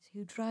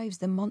who drives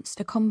the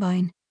monster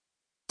combine,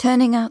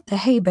 turning out the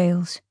hay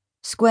bales,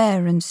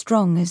 square and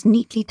strong as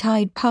neatly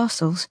tied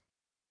parcels.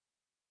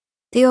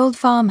 The old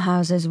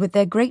farmhouses with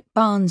their great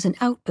barns and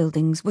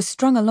outbuildings were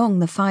strung along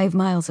the 5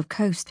 miles of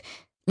coast,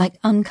 like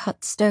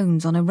uncut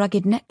stones on a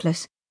rugged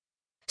necklace,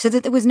 so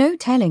that there was no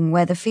telling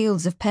where the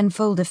fields of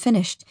Penfolder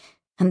finished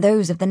and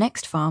those of the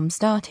next farm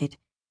started.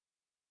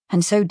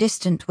 And so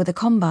distant were the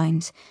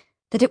combines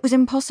that it was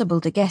impossible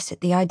to guess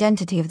at the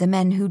identity of the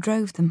men who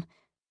drove them,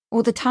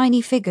 or the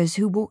tiny figures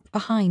who walked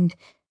behind,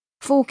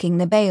 forking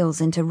the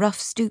bales into rough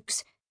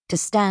stoops to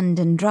stand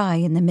and dry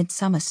in the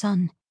midsummer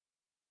sun.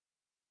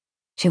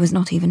 She was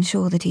not even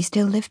sure that he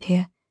still lived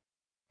here,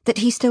 that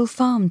he still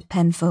farmed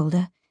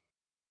Penfolder,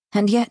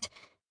 and yet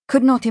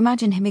could not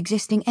imagine him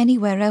existing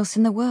anywhere else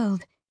in the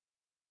world.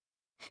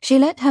 She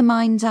let her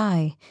mind's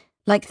eye,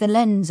 like the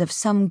lens of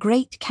some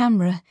great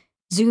camera,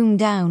 zoom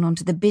down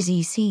onto the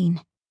busy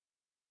scene.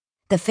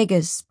 The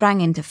figures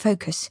sprang into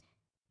focus,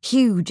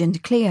 huge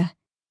and clear,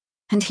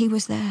 and he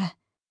was there,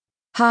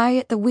 high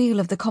at the wheel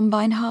of the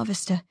combine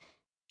harvester,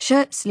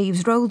 shirt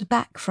sleeves rolled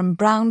back from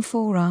brown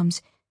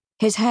forearms,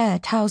 his hair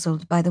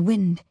tousled by the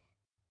wind.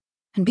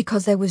 And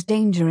because there was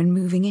danger in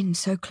moving in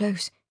so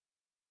close,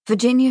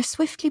 Virginia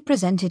swiftly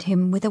presented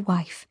him with a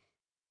wife,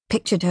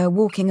 pictured her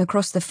walking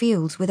across the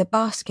fields with a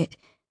basket,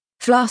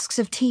 flasks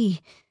of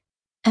tea,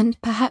 and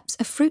perhaps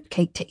a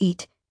fruitcake to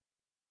eat,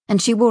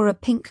 and she wore a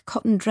pink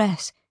cotton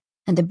dress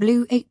and a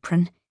blue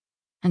apron,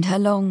 and her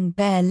long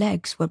bare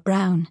legs were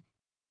brown.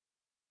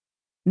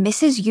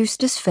 Mrs.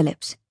 Eustace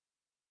Phillips,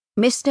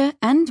 Mr.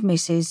 and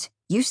Mrs.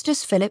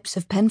 Eustace Phillips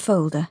of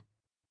Penfolder.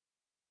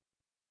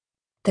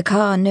 The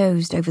car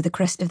nosed over the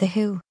crest of the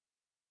hill,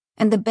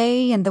 and the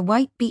bay and the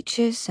white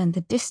beaches and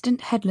the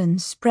distant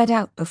headlands spread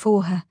out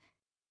before her,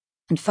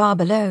 and far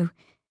below,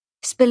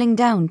 spilling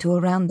down to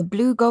around the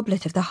blue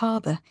goblet of the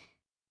harbour,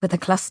 were the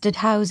clustered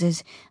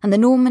houses and the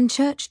Norman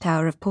church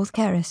tower of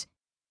Porthcaris.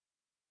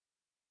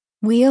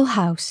 Wheel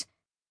House,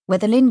 where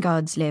the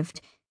Lingards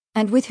lived,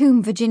 and with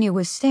whom Virginia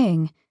was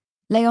staying,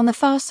 lay on the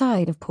far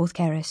side of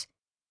Porthcaris.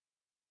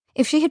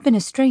 If she had been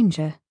a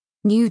stranger,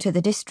 new to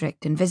the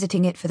district and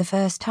visiting it for the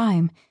first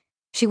time,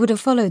 she would have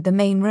followed the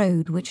main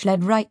road which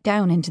led right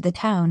down into the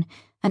town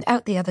and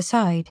out the other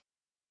side,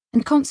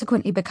 and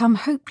consequently become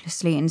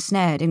hopelessly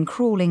ensnared in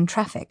crawling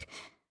traffic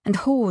and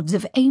hordes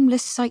of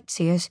aimless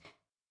sightseers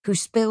who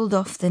spilled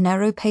off the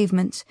narrow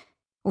pavements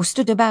or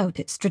stood about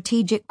at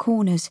strategic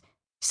corners,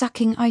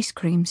 sucking ice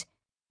creams,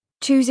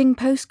 choosing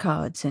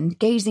postcards and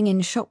gazing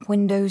in shop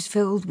windows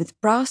filled with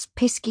brass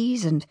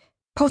piskies and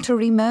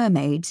pottery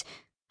mermaids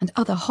and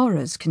other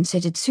horrors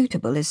considered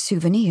suitable as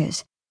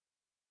souvenirs.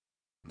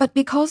 But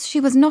because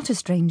she was not a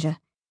stranger,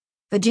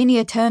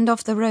 Virginia turned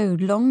off the road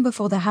long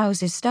before the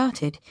houses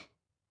started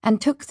and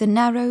took the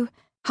narrow,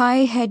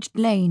 high-hedged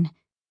lane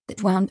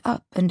that wound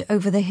up and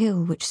over the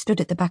hill which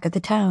stood at the back of the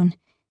town.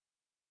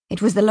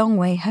 It was the long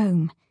way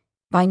home,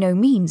 by no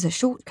means a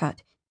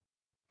shortcut,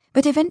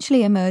 but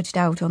eventually emerged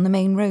out on the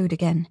main road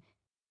again,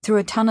 through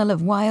a tunnel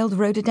of wild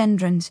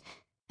rhododendrons,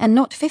 and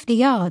not 50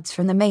 yards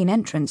from the main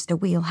entrance to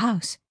Wheel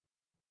House.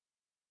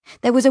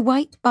 There was a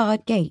white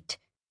barred gate,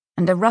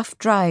 and a rough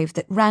drive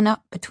that ran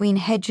up between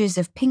hedges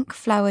of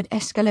pink-flowered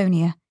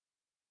escalonia.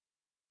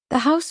 The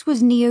house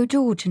was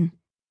neo-Georgian,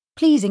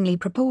 pleasingly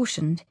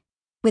proportioned,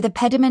 with a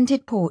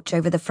pedimented porch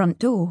over the front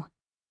door.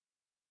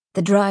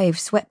 The drive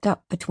swept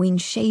up between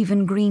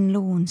shaven green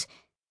lawns,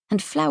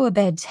 and flower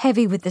beds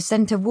heavy with the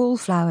scent of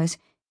wallflowers,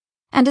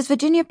 and as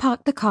Virginia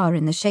parked the car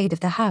in the shade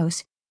of the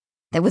house,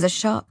 there was a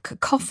sharp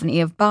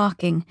cacophony of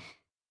barking,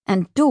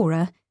 and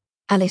Dora,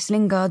 Alice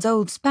Lingard's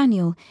old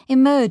spaniel,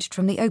 emerged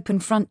from the open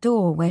front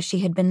door where she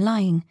had been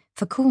lying,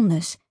 for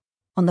coolness,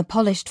 on the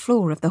polished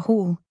floor of the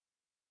hall.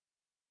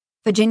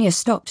 Virginia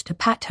stopped to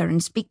pat her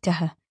and speak to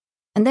her,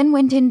 and then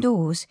went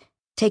indoors,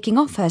 taking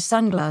off her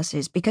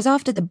sunglasses because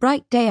after the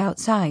bright day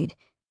outside,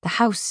 the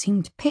house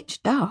seemed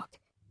pitch dark.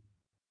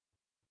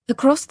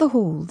 Across the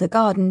hall, the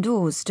garden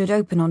doors stood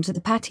open onto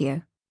the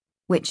patio,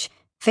 which,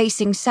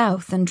 facing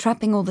south and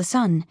trapping all the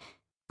sun,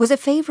 was a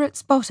favourite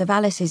spot of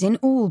Alice's in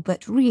all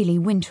but really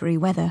wintry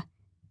weather.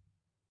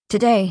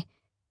 Today,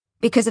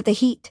 because of the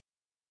heat,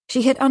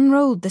 she had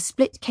unrolled the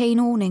split-cane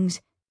awnings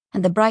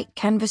and the bright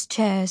canvas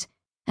chairs,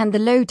 and the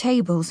low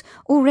tables,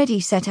 already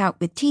set out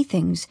with tea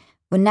things,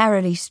 were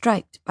narrowly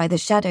striped by the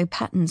shadow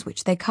patterns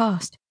which they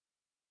cast.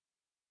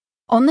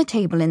 On the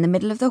table in the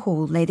middle of the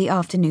hall lay the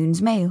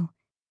afternoon's mail.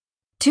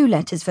 2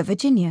 letters for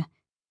Virginia,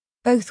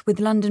 both with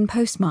London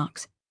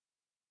postmarks.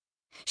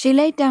 She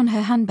laid down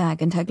her handbag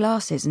and her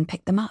glasses and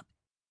picked them up.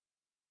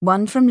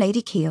 One from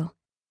Lady Keel,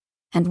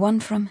 and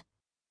one from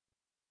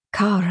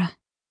Cara.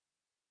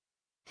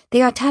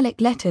 The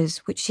italic letters,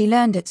 which she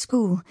learned at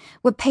school,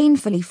 were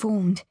painfully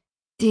formed,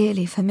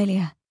 dearly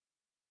familiar.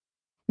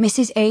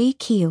 Mrs. A.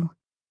 Keel,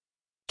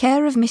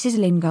 care of Mrs.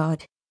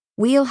 Lingard,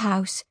 Wheel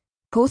House,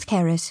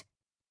 Porthcaris,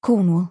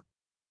 Cornwall.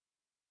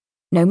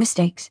 No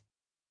mistakes,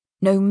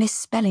 no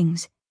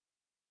misspellings.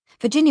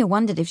 Virginia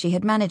wondered if she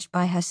had managed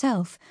by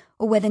herself,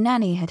 or whether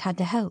Nanny had had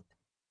to help.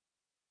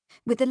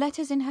 With the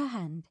letters in her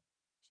hand,